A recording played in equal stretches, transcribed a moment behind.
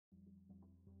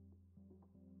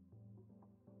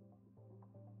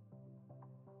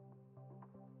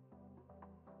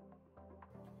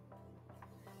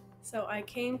So I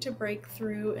came to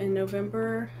Breakthrough in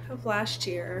November of last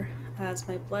year as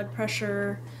my blood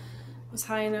pressure was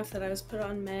high enough that I was put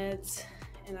on meds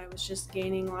and I was just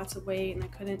gaining lots of weight and I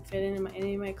couldn't fit in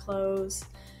any of my clothes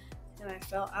and I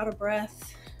felt out of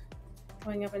breath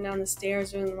going up and down the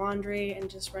stairs doing laundry and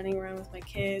just running around with my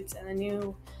kids, and I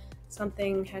knew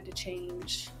something had to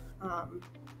change.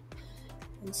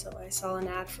 And so I saw an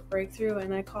ad for Breakthrough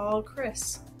and I called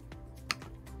Chris.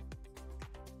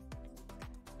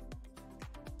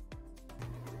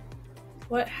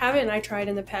 What haven't I tried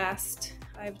in the past?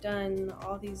 I've done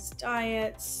all these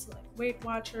diets, like Weight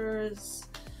Watchers,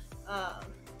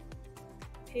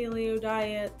 paleo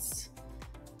diets,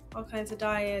 all kinds of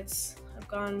diets. I've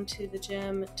gone to the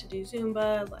gym to do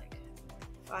Zumba like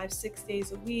 5-6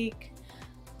 days a week.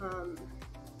 I've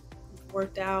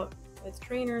worked out with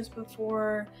trainers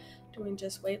before, doing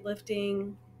just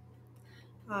weightlifting.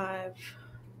 I've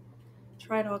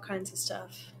tried all kinds of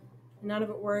stuff. None of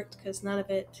it worked because none of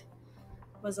it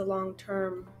was a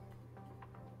long-term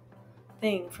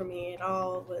thing for me. It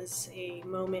all was a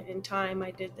moment in time.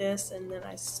 I did this and then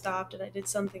I stopped and I did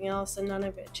something else, and none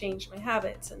of it changed my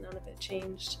habits and none of it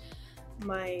changed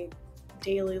my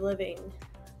daily living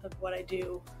of what I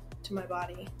do to my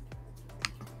body.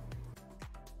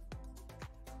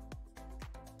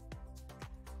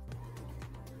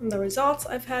 And the results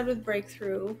I've had with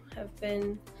Breakthrough have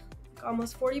been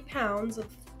almost 40 pounds of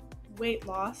weight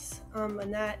loss,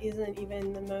 and that isn't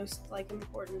even the most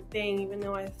important thing, even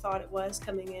though I thought it was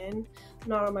coming in. I'm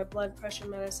not on my blood pressure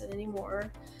medicine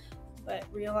anymore, but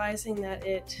realizing that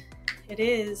it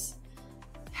is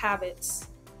habits,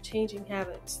 changing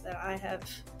habits, that I have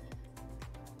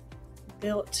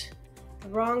built the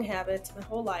wrong habits my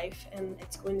whole life, and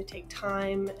it's going to take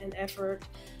time and effort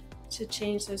to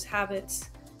change those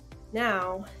habits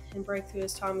now. And Breakthrough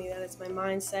has taught me that it's my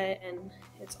mindset and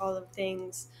it's all the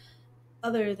things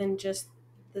other than just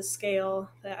the scale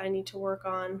that I need to work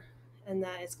on, and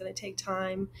that it's going to take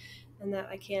time, and that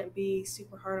I can't be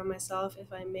super hard on myself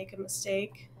if I make a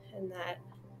mistake, and that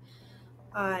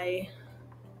I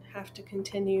have to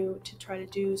continue to try to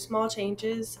do small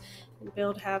changes and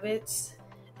build habits.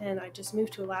 And I just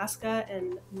moved to Alaska,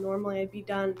 and normally I'd be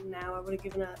done now. I would have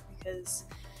given up because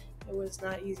it was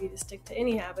not easy to stick to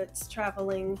any habits,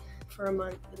 traveling for a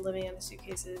month and living out of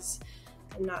suitcases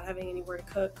and not having anywhere to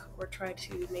cook or try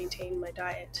to maintain my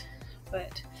diet.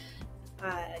 But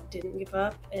I didn't give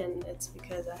up, and it's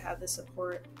because I have the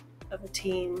support of a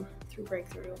team through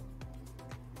Breakthrough.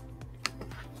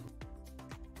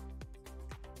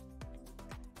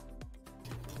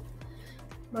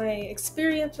 My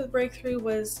experience with Breakthrough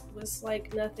was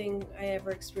like nothing I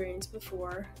ever experienced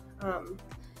before.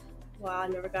 I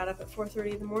never got up at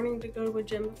 4:30 in the morning to go to a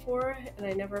gym before, and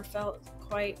I never felt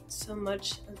quite so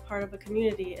much a part of a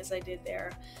community as I did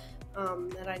there.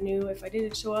 That I knew if I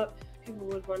didn't show up, people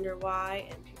would wonder why,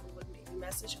 and people would maybe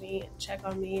message me and check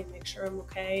on me and make sure I'm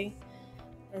okay.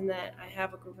 And that I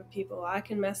have a group of people I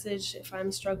can message if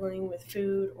I'm struggling with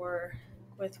food or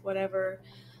with whatever,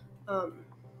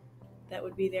 that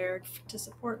would be there to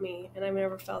support me. And I've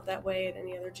never felt that way at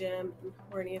any other gym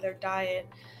or any other diet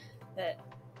that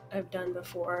I've done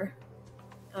before.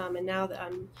 And now that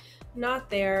I'm not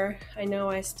there, I know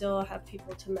I still have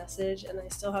people to message and I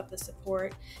still have the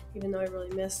support, even though I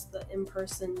really miss the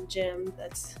in-person gym.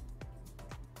 That's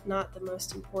not the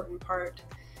most important part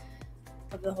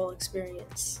of the whole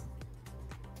experience.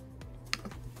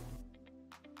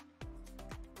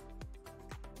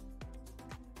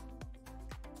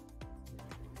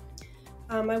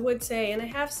 I would say, and I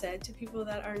have said to people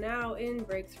that are now in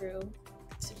Breakthrough,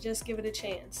 to just give it a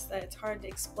chance, that it's hard to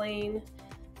explain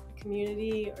the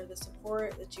community or the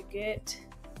support that you get.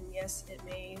 And yes, it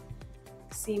may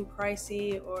seem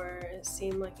pricey or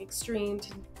seem like extreme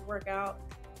to work out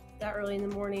that early in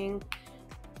the morning,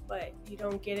 but you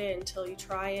don't get it until you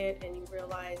try it and you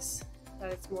realize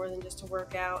that it's more than just a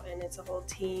workout, and it's a whole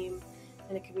team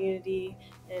and a community,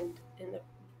 and the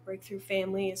Breakthrough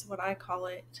family is what I call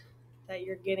it, that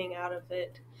you're getting out of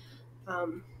it.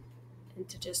 And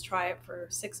to just try it for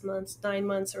 6 months, 9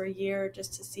 months, or a year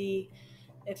just to see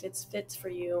if it fits for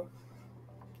you.